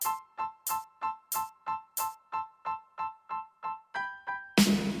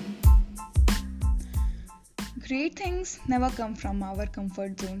Great things never come from our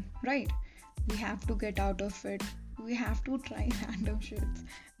comfort zone, right? We have to get out of it. We have to try random shits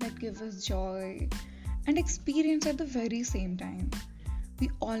that give us joy and experience at the very same time. We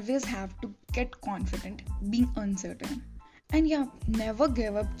always have to get confident, being uncertain. And yeah, never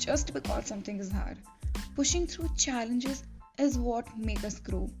give up just because something is hard. Pushing through challenges is what make us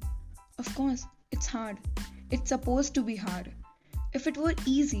grow. Of course, it's hard. It's supposed to be hard. If it were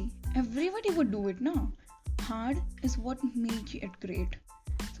easy, everybody would do it now. Hard is what makes it great.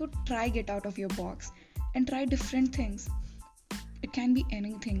 So try get out of your box and try different things. It can be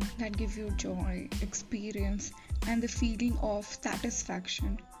anything that gives you joy, experience, and the feeling of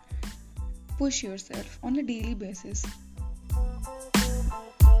satisfaction. Push yourself on a daily basis.